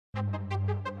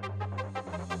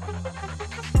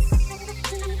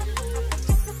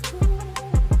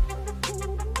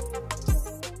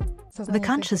The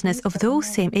consciousness of those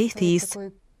same atheists,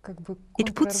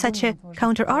 it puts such a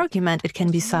counter-argument, it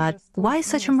can be said. Why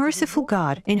such a merciful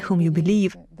God, in whom you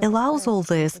believe, allows all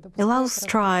this, allows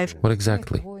strife? What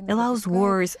exactly? Allows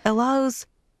wars, allows...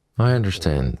 I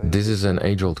understand. This is an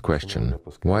age-old question.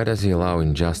 Why does he allow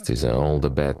injustice and all the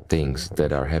bad things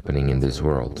that are happening in this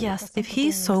world? Yes, if he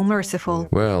is so merciful.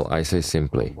 Well, I say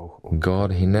simply,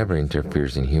 God, he never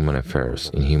interferes in human affairs,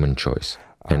 in human choice.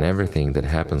 And everything that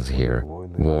happens here,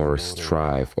 wars,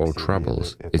 strife, or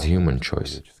troubles, is human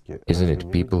choice. Isn't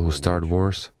it people who start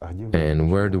wars?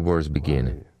 And where do wars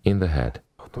begin? In the head.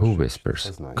 Who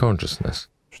whispers? Consciousness.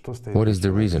 What is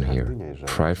the reason here?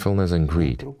 Pridefulness and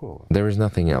greed. There is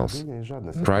nothing else.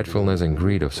 Pridefulness and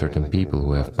greed of certain people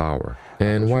who have power.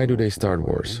 And why do they start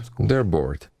wars? They're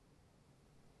bored.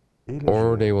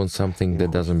 Or they want something that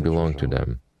doesn't belong to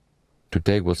them. To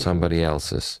take what somebody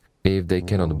else's. If they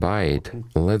cannot buy it,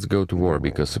 let's go to war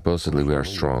because supposedly we are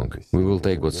strong. We will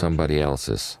take what somebody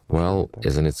else's. Well,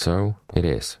 isn't it so? It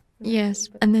is. Yes,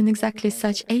 and then exactly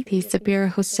such atheists appear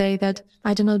who say that,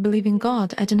 I do not believe in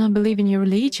God, I do not believe in your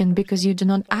religion because you do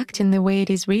not act in the way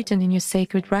it is written in your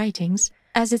sacred writings.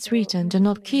 As it's written, do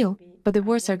not kill, but the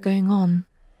wars are going on.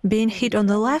 Being hit on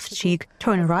the left cheek,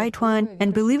 turn right one,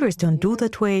 and believers don't do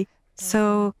that way.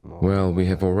 So... Well, we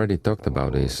have already talked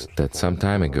about this, that some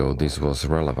time ago this was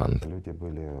relevant.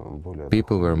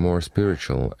 People were more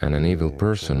spiritual, and an evil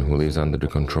person who lives under the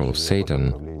control of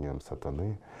Satan,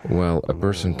 well, a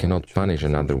person cannot punish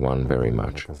another one very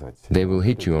much. They will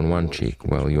hit you on one cheek,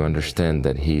 well, you understand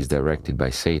that he is directed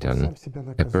by Satan.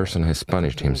 A person has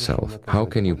punished himself. How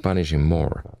can you punish him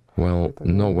more? Well,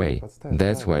 no way.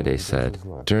 That's why they said,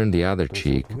 turn the other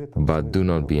cheek, but do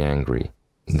not be angry.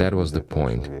 That was the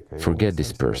point. Forget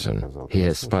this person. He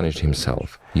has punished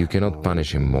himself. You cannot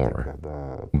punish him more.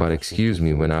 But excuse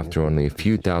me, when after only a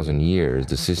few thousand years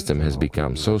the system has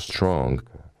become so strong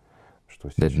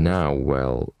that now,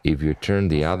 well, if you turn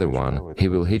the other one, he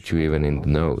will hit you even in the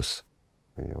nose.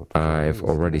 I've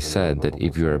already said that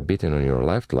if you are bitten on your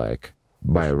left leg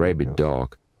by a rabid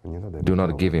dog, do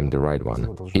not give him the right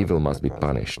one. Evil must be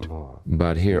punished.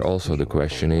 But here also the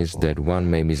question is that one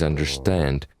may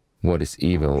misunderstand what is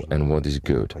evil and what is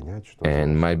good,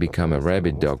 and might become a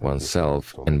rabid dog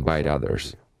oneself and bite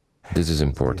others. This is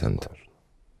important.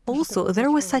 Also, there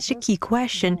was such a key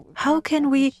question, how can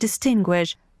we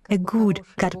distinguish a good,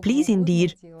 God-pleasing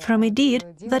deed from a deed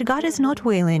that God is not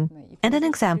willing? And an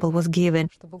example was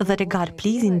given, that a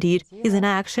God-pleasing deed is an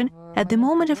action at the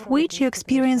moment of which you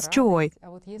experience joy.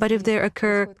 But if there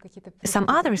occur some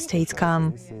other states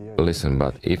come... Listen,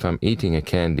 but if I'm eating a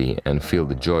candy and feel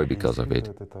the joy because of it,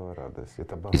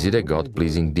 is it a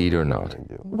God-pleasing deed or not?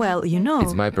 Well, you know...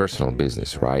 It's my personal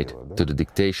business, right? To the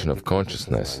dictation of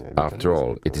consciousness. After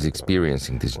all, it is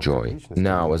experiencing this joy.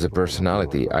 Now, as a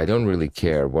personality, I don't really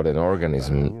care what an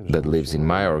organism that lives in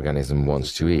my organism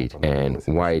wants to eat and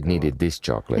why it needed this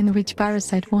chocolate. And which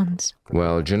parasite wants?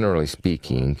 Well, generally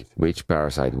speaking, which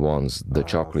parasite wants the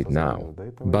chocolate now?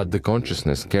 But the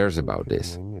consciousness cares about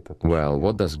this. Well,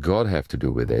 what does God have to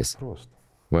do with this?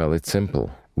 Well, it's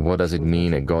simple. What does it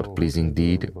mean, a God-pleasing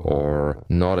deed or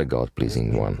not a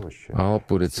God-pleasing one? I'll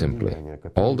put it simply.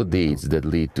 All the deeds that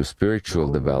lead to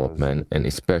spiritual development and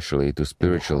especially to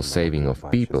spiritual saving of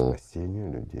people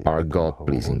are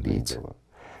God-pleasing deeds.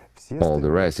 All the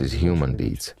rest is human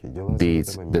deeds,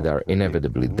 deeds that are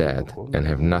inevitably dead and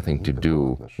have nothing to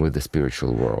do with the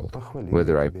spiritual world.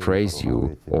 Whether I praised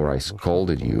you or I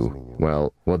scolded you,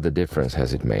 well, what the difference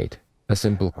has it made? A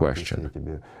simple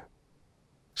question.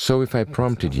 So if I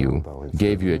prompted you,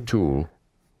 gave you a tool,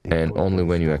 and only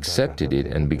when you accepted it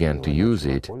and began to use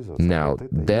it, now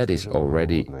that is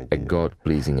already a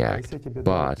God-pleasing act.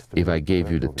 But if I gave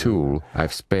you the tool,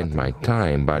 I've spent my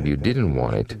time, but you didn't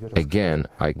want it, again,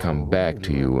 I come back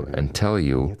to you and tell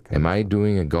you, am I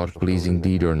doing a God-pleasing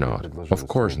deed or not? Of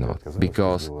course not,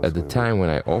 because at the time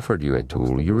when I offered you a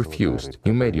tool, you refused,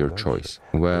 you made your choice.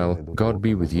 Well, God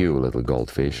be with you, little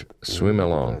goldfish, swim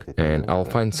along, and I'll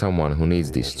find someone who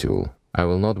needs this tool. I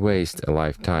will not waste a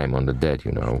lifetime on the dead,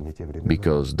 you know,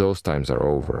 because those times are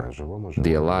over.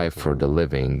 The alive for the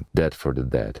living, dead for the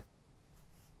dead.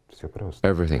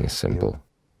 Everything is simple.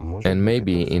 And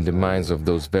maybe in the minds of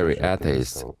those very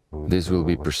atheists, this will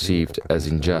be perceived as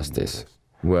injustice.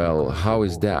 Well, how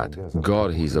is that?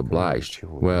 God, he is obliged.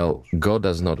 Well, God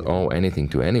does not owe anything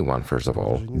to anyone, first of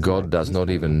all. God does not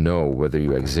even know whether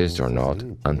you exist or not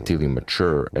until you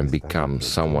mature and become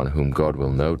someone whom God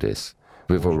will notice.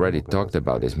 We've already talked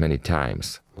about this many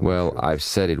times. Well, I've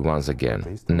said it once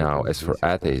again. Now, as for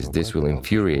atheists, this will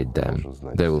infuriate them.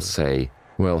 They will say,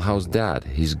 well, how's that?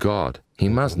 He's God. He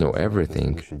must know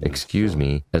everything. Excuse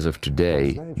me, as of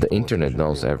today, the internet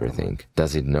knows everything.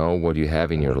 Does it know what you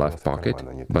have in your left pocket?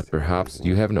 But perhaps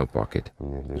you have no pocket.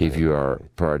 If you are,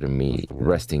 pardon me,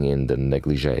 resting in the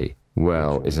negligee.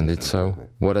 Well, isn't it so?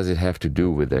 What does it have to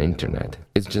do with the internet?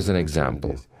 It's just an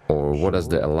example. Or what does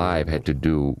the alive have to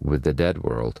do with the dead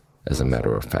world, as a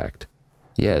matter of fact?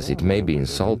 Yes, it may be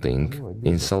insulting.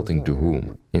 Insulting to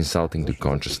whom? Insulting to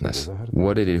consciousness.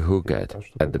 What did it hook at?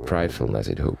 At the pridefulness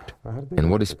it hooked.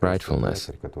 And what is pridefulness?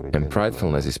 And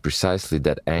pridefulness is precisely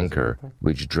that anchor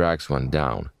which drags one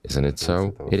down. Isn't it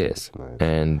so? It is.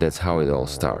 And that's how it all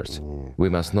starts. We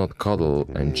must not coddle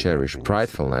and cherish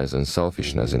pridefulness and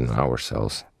selfishness in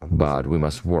ourselves, but we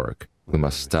must work. We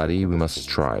must study, we must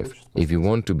strive. If you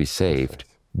want to be saved,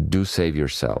 do save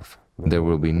yourself. There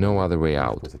will be no other way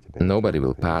out. Nobody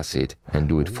will pass it and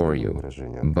do it for you.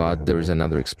 But there is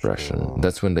another expression.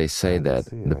 That's when they say that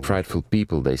the prideful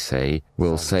people, they say,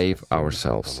 will save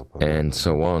ourselves. And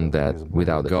so on, that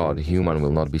without God, human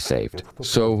will not be saved.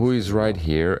 So who is right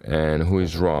here and who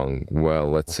is wrong? Well,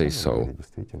 let's say so.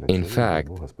 In fact,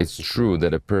 it's true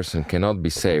that a person cannot be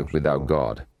saved without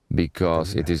God,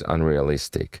 because it is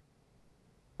unrealistic.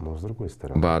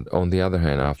 But on the other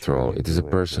hand, after all, it is a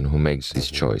person who makes his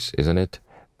choice, isn't it?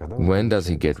 When does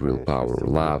he get real power,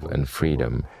 love and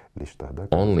freedom?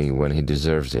 Only when he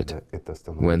deserves it.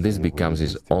 When this becomes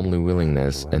his only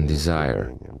willingness and desire.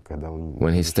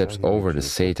 When he steps over the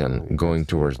Satan going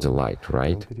towards the light,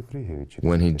 right?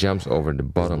 When he jumps over the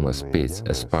bottomless pits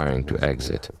aspiring to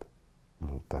exit.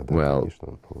 Well,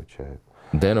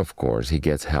 then of course he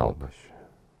gets help.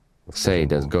 Say,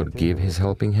 does God give His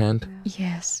helping hand?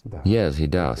 Yes. Yes, He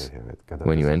does.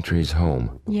 When you enter His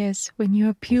home. Yes, when you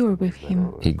are pure with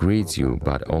Him. He greets you,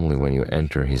 but only when you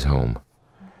enter His home.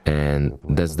 And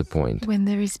that's the point. When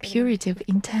there is purity of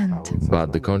intent.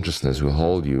 But the consciousness will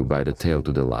hold you by the tail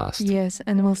to the last. Yes,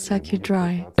 and will suck you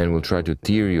dry. And will try to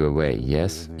tear you away,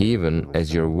 yes? Even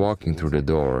as you're walking through the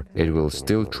door, it will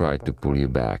still try to pull you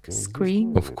back.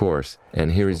 Scream? Of course.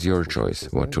 And here is your choice,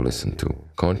 what to listen to.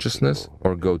 Consciousness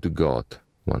or go to God,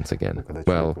 once again.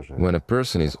 Well, when a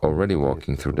person is already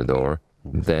walking through the door,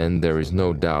 then there is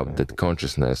no doubt that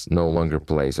consciousness no longer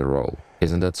plays a role.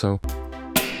 Isn't that so?